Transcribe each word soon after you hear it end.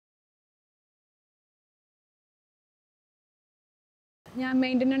ഞാൻ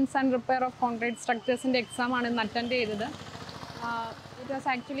maintenance and repair of concrete സ്ട്രക്ചേഴ്സിൻ്റെ എക്സാമാണ് ഇന്ന് attend ചെയ്തത്. It was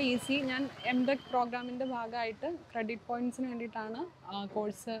actually easy. ഞാൻ MTech പ്രോഗ്രാമിൻ്റെ ഭാഗമായിട്ട് ക്രെഡിറ്റ് പോയിൻറ്റ്സിന് വേണ്ടിയിട്ടാണ്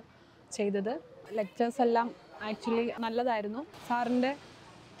കോഴ്സ് ചെയ്തത്. ലെക്ചേഴ്സ് എല്ലാം ആക്ച്വലി നല്ലതായിരുന്നു. സാറിൻ്റെ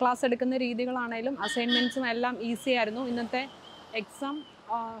ക്ലാസ് എടുക്കുന്ന രീതികളാണേലും അസൈൻമെൻറ്റ്സും എല്ലാം ഈസി ആയിരുന്നു. ഇന്നത്തെ എക്സാം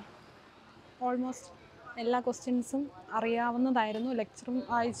ഓൾമോസ്റ്റ് എല്ലാ ക്വസ്റ്റ്യൻസും അറിയാവുന്നതായിരുന്നു. ലെക്ചറും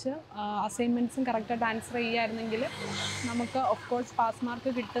വായിച്ച് അസൈൻമെൻറ്റ്സും കറക്റ്റായിട്ട് ആൻസർ ചെയ്യുകയായിരുന്നെങ്കിൽ നമുക്ക് ഓഫ് കോഴ്സ് പാസ്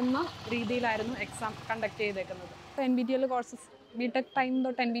മാർക്ക് കിട്ടുന്ന രീതിയിലായിരുന്നു എക്സാം കണ്ടക്ട് ചെയ്തേക്കുന്നത്. NPTEL കോഴ്സസ് BTech ടൈം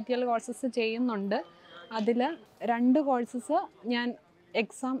തൊട്ട് NPTEL കോഴ്സസ് ചെയ്യുന്നുണ്ട്. അതിൽ 2 കോഴ്സസ് ഞാൻ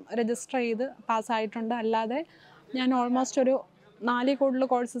എക്സാം രജിസ്റ്റർ ചെയ്ത് പാസ്സായിട്ടുണ്ട്. അല്ലാതെ ഞാൻ ഓൾമോസ്റ്റ് ഒരു 4 കൂടുതൽ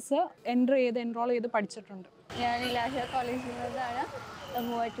കോഴ്സസ് എൻറോൾ ചെയ്ത് പഠിച്ചിട്ടുണ്ട്. ഞാൻ ഇലാഹ കോളേജിൽ നിന്നാണ്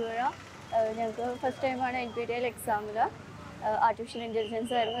മൂവാറ്റുപുഴ. ഞങ്ങൾക്ക് ഫസ്റ്റ് ടൈമാണ് NPTEL എക്സാമിൽ ആർട്ടിഫിഷ്യൽ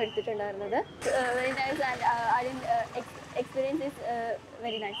ഇൻ്റലിജൻസ് ആയിരുന്നു എടുത്തിട്ടുണ്ടായിരുന്നത്. Very nice and experience is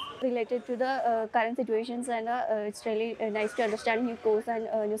very nice related to the current situations and it's really nice to understand new course and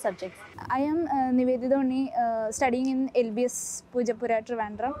new subjects. I am Nivedita Onni, studying in LBS Pujapura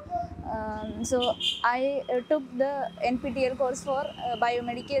Trivandrum. So I took the NPTEL course for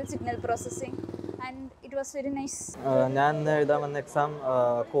biomedical signal processing and it was very nice. ഞാൻ എഴുതാൻ വന്ന exam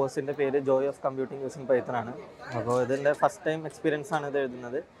കോഴ്സിൻ്റെ പേര് joy of computing using Python ആണ്. അപ്പോൾ ഇതിൻ്റെ first time experience ആണ് ഇത്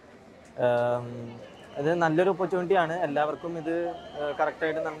എഴുതുന്നത്. ഇത് നല്ലൊരു ഓപ്പർച്യൂണിറ്റിയാണ്. എല്ലാവർക്കും ഇത്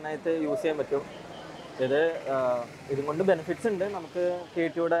കറക്റ്റായിട്ട് നന്നായിട്ട് യൂസ് ചെയ്യാൻ പറ്റും. ഇതും കൊണ്ട് ബെനിഫിറ്റ്സ് ഉണ്ട്. നമുക്ക്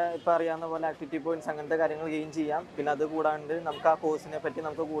KTയുടെ ഇപ്പോൾ അറിയാവുന്ന പോലെ ആക്ടിവിറ്റി പോയിൻറ്റ്സ് അങ്ങനത്തെ കാര്യങ്ങൾ ഗെയിൻ ചെയ്യാം. പിന്നെ അത് കൂടാണ്ട് നമുക്ക് ആ കോഴ്സിനെ പറ്റി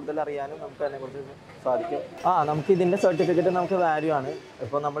നമുക്ക് കൂടുതൽ അറിയാനും നമുക്ക് അതിനെക്കുറിച്ച് സാധിക്കും. നമുക്ക് ഇതിൻ്റെ സർട്ടിഫിക്കറ്റ് നമുക്ക് വാല്യൂ ആണ്.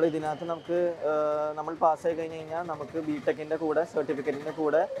 ഇപ്പോൾ നമ്മൾ ഇതിനകത്ത് നമ്മൾ പാസ്സായി കഴിഞ്ഞ് കഴിഞ്ഞാൽ നമുക്ക് BTechൻ്റെ കൂടെ സർട്ടിഫിക്കറ്റിൻ്റെ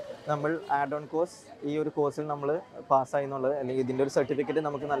കൂടെ നമ്മൾ ആഡ് ഓൺ കോഴ്സ് ഈ ഒരു കോഴ്സിൽ നമ്മൾ പാസ്സായി എന്നുള്ളത് അല്ലെങ്കിൽ ഇതിൻ്റെ ഒരു സർട്ടിഫിക്കറ്റ്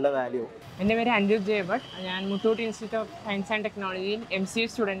നമുക്ക് നല്ല വാല്യൂ. എൻ്റെ പേര് അഞ്ജു ജയഭട്ട്. ഞാൻ Muthoot institute of science and ടെക്നോളജിയിൽ MCA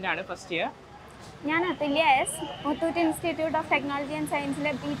സ്റ്റുഡൻ്റാണ്, ഫസ്റ്റ് ഇയർ. ഞാൻ അതുല്യ S, Muthoot institute of technology and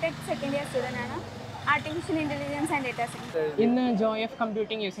സയൻസിലെ BTech second year സ്റ്റുഡൻ്റാണ്, artificial intelligence and data science. ഇന്ന് joy of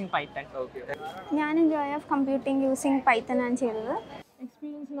computing using Python. ഞാനും joy of computing using Python ആണ് ചെയ്തത്.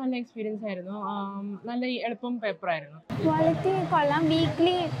 Experience നല്ല experience ആയിരുന്നു. നല്ല എളുപ്പം പേപ്പറായിരുന്നു. ക്വാളിറ്റി കൊള്ളാം.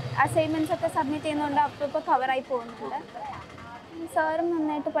 വീക്ക്ലി അസൈൻമെൻറ്റ്സ് ഒക്കെ സബ്മിറ്റ് ചെയ്യുന്നുണ്ട്. അപ്പോൾ ഇപ്പോൾ കവറായി പോകുന്നുണ്ട്. സാറും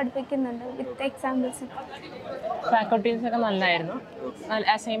നന്നായിട്ട് പഠിപ്പിക്കുന്നുണ്ട് വിത്ത് എക്സാമ്പിൾസ്. ഫാക്കൽറ്റീസ് ഒക്കെ നല്ലതായിരുന്നു.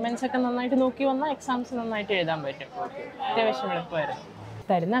 അസൈൻമെൻറ്റ്സ് ഒക്കെ നന്നായിട്ട് നോക്കി വന്നാൽ എക്സാംസ് നന്നായിട്ട് എഴുതാൻ പറ്റും. അത്യാവശ്യം എളുപ്പമായിരുന്നു.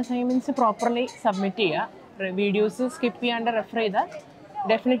 തരുന്ന അസൈൻമെൻറ്റ്സ് പ്രോപ്പർലി സബ്മിറ്റ് ചെയ്യുക. വീഡിയോസ് സ്കിപ്പ് ചെയ്യാണ്ട് റെഫർ ചെയ്താൽ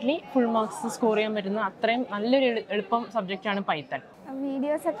ഡെഫിനറ്റ്ലി ഫുൾ മാർക്സ് സ്കോർ ചെയ്യാൻ പറ്റുന്ന അത്രയും നല്ലൊരു എളുപ്പം സബ്ജക്റ്റാണ് പൈത്തൺ.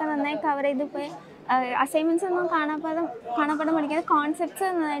 വീഡിയോസൊക്കെ നന്നായി കവർ ചെയ്ത് പോയി അസൈൻമെൻറ്റ്സ് ഒന്നും കാണാപ്പാടം പഠിക്കാതെ കോൺസെപ്റ്റ്സ്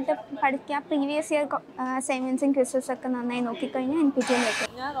നന്നായിട്ട് പഠിക്കുക. പ്രീവിയസ് ഇയർ അസൈൻമെൻറ്റ്സും ക്വിസസ് ഒക്കെ നന്നായി നോക്കിക്കഴിഞ്ഞാൽ NPTEL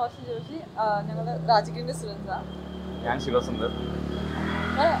വെക്കും. ഞാൻ റോഷൻ ജോഷി, ഞങ്ങൾ രാജഗിരിൻ്റെ സ്റ്റുഡൻസാണ്. ഞാൻ ശിവസുന്ദർ.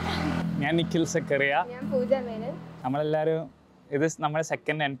 ഞാൻ നിഖിൽ സക്കറിയ. ഞാൻ പൂജ മേനൻ. നമ്മളെല്ലാവരും ഇത് നമ്മുടെ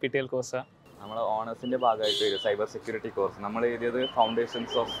സെക്കൻഡ് NPTEL കോഴ്സാണ്. നമ്മുടെ ഓണേഴ്സിൻ്റെ ഭാഗമായിട്ട് ഒരു സൈബർ സെക്യൂരിറ്റി കോഴ്സ് നമ്മൾ എഴുതിയത്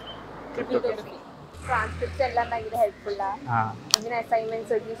ഫൗണ്ടേഷൻസ് ഓഫ് ക്രിപ്റ്റോഗ്രഫി. ട്രാൻസ്ക്രിപ്റ്റ്സ് എല്ലാം ഭയങ്കര ഹെൽപ്ഫുള്ളാണ്. ഇതിന് അസൈൻമെന്റ്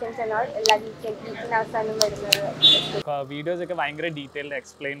സൊല്യൂഷൻസ് എല്ലാം വീക്കിന് അവസാനം വരുന്നത്. വീഡിയോസ് ഒക്കെ ഭയങ്കര ഡീറ്റെയിൽഡ്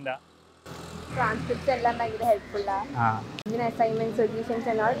എക്സ്പ്ലെയിൻഡ്. ട്രാൻസ്ക്രിപ്റ്റ്സ് എല്ലാം ഭയങ്കര ഹെൽപ്ഫുള്ളാണ്. ഇതിന് അസൈൻമെന്റ് സൊല്യൂഷൻസ്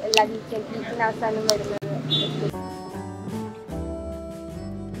എല്ലാം വീക്കിന് അവസാനം വരുന്നത്.